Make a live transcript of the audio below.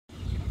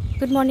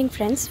Good morning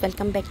friends,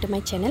 welcome back to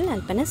my channel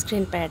Alpana's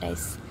Green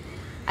Paradise.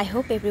 I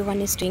hope everyone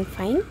is doing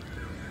fine.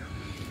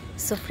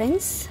 So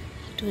friends,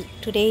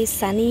 today is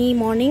sunny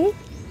morning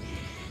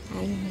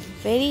and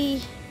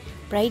very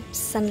bright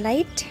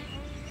sunlight,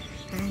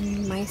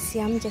 and my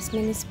Siam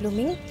jasmine is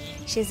blooming.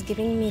 She is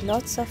giving me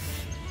lots of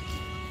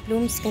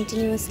blooms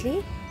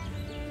continuously.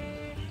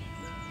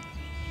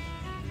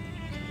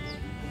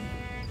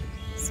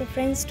 So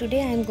friends,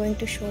 today I am going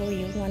to show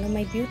you one of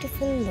my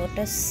beautiful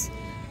lotus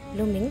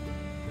blooming.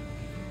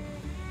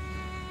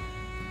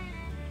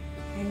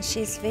 And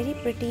she is very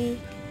pretty,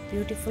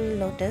 beautiful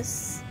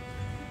lotus,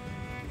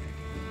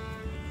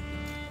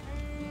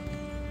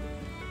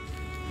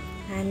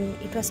 and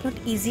it was not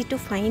easy to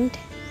find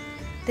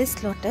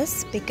this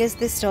lotus because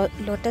this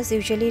lotus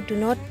usually do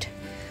not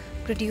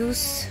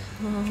produce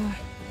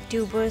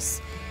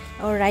tubers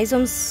or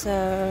rhizomes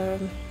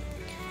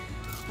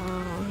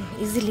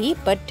easily,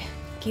 but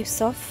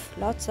gives off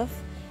lots of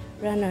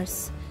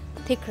runners,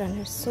 thick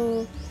runners.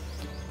 So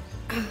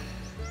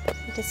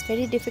it is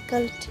very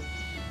difficult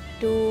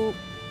to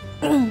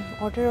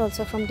order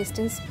also from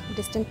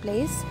distant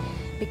place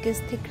because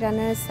thick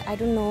runners, I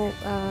don't know,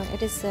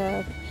 it is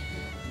the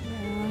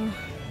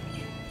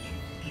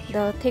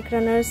thick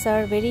runners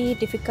are very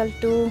difficult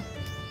to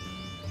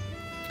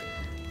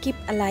keep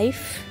alive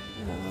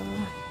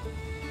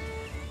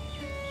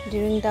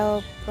during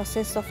the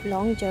process of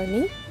long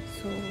journey.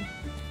 So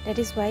that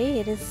is why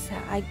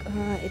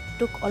it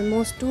took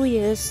almost 2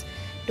 years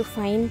to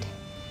find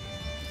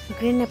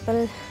green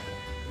apple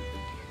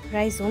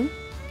rhizome.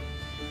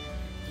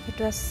 It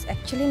was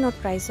actually not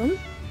rhizome,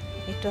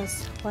 it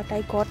was what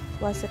I got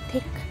was a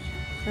thick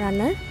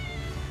runner.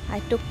 I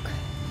took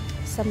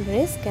some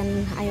risk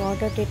and I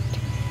ordered it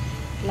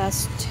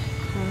last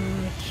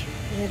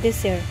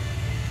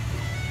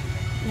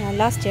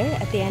year,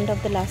 at the end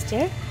of the last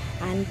year,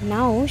 and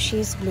now she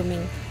is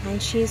blooming, and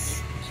she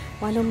is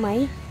one of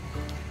my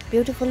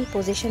beautiful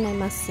possession, I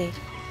must say.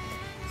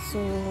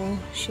 So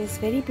she is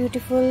very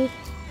beautiful,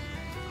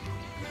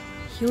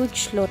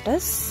 huge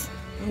lotus,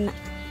 and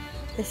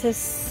this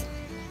is,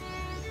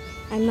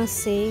 I must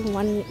say,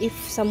 one, if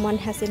someone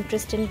has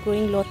interest in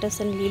growing lotus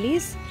and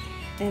lilies,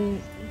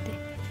 then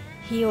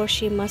he or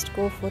she must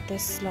go for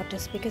this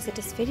lotus because it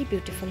is very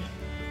beautiful.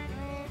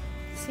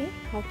 See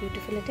how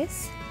beautiful it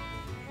is.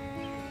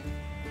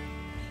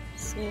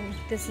 So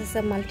this is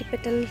a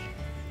multi-petal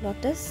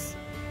lotus,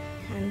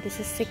 and this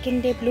is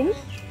second day bloom.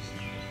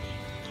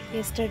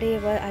 Yesterday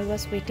I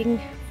was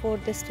waiting for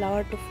this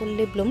flower to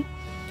fully bloom,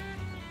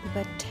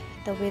 but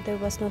the weather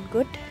was not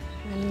good,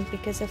 and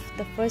because of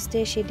the first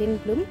day she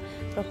didn't bloom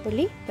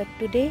properly, but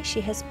today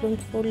she has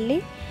bloomed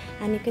fully.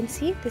 And you can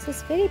see this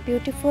is very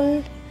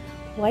beautiful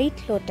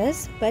white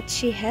lotus, but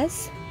she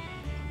has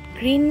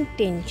green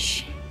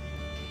tinge,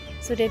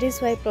 so that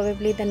is why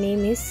probably the name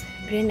is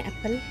green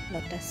apple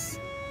lotus.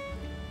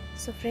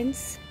 So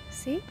friends,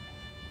 see,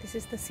 this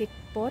is the seed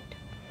pod,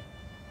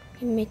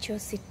 immature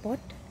seed pod,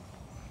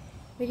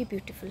 very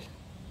beautiful.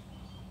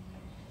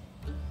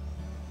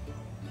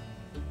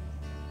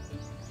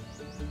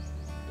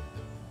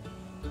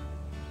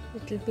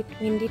 Little bit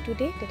windy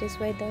today, that is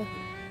why the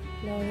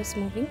flower is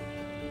moving.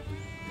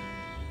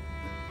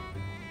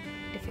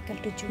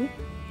 Difficult to zoom.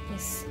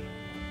 Yes.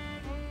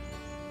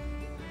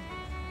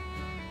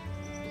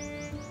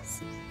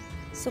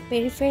 So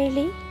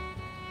peripherally,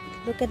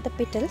 look at the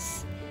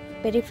petals.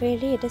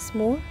 Peripherally, it is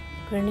more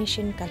greenish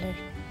in color.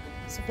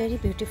 So very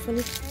beautiful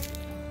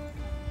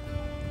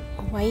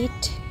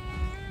white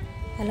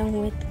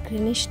along with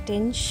greenish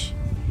tinge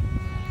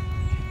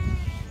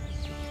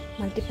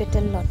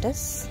multi-petal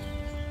lotus.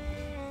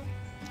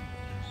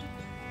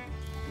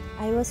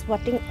 I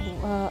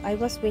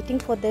was waiting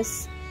for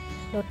this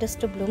lotus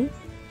to bloom.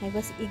 I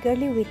was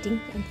eagerly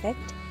waiting, in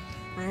fact,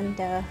 and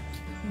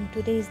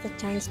today is the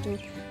chance to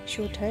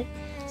shoot her.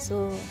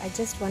 So I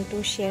just want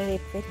to share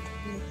it with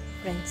you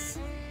friends.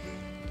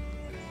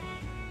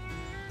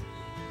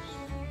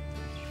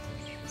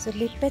 So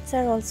leaf beds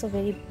are also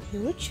very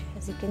huge,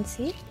 as you can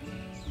see,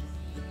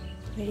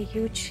 very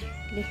huge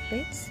leaf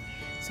beds.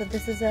 So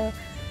this is a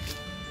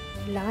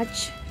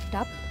large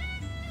tub.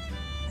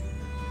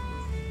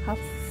 Half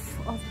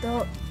of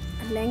the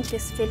length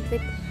is filled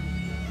with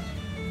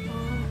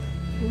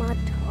mud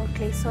or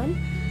clay soil,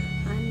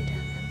 and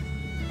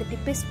the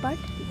deepest part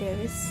there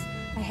is,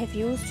 I have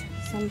used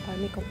some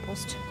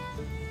vermicompost.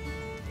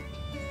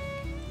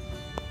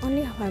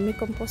 Only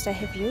vermicompost I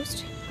have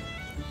used,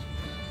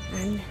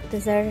 and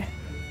these are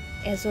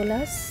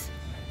azolas.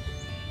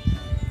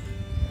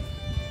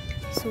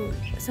 So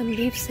some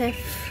leaves have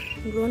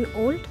grown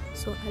old,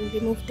 so I'll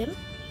remove them.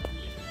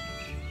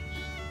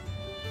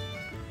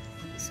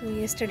 So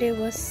yesterday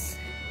was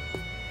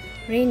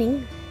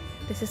raining.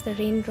 This is the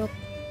raindrop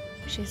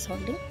she is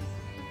holding.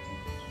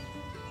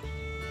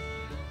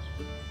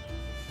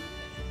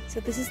 So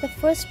this is the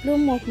first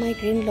bloom of my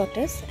green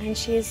lotus, and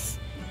she is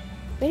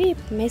very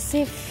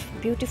massive,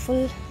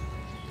 beautiful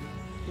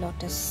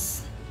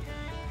lotus.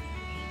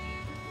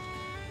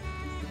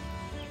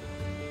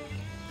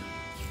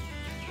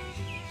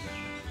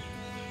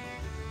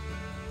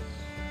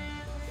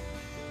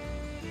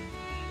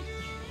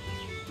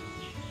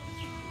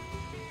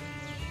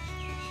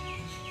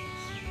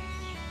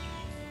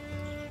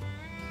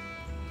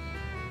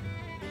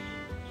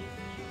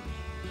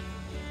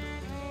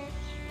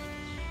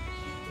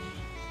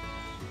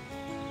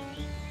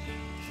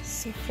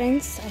 So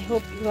friends, I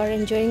hope you are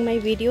enjoying my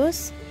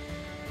videos,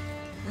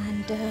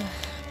 and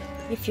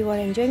if you are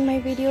enjoying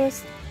my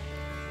videos,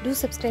 do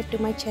subscribe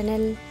to my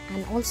channel,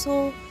 and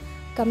also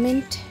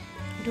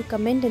do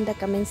comment in the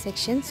comment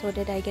section so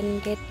that I can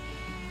get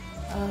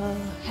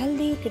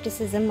healthy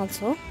criticism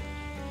also.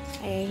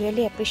 I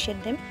really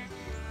appreciate them.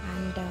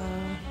 And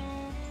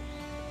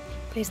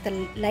press the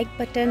like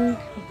button,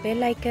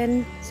 bell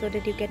icon, so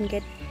that you can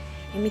get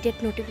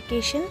immediate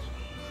notification.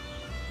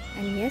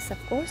 And yes, of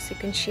course, you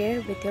can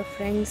share with your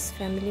friends,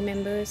 family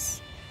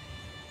members.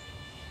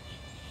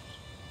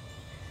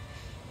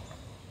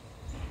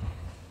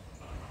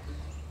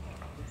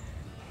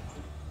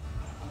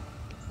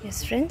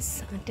 Yes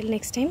friends, until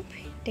next time,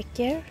 take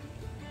care.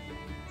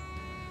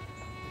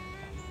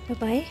 Bye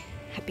bye.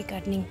 Happy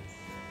gardening.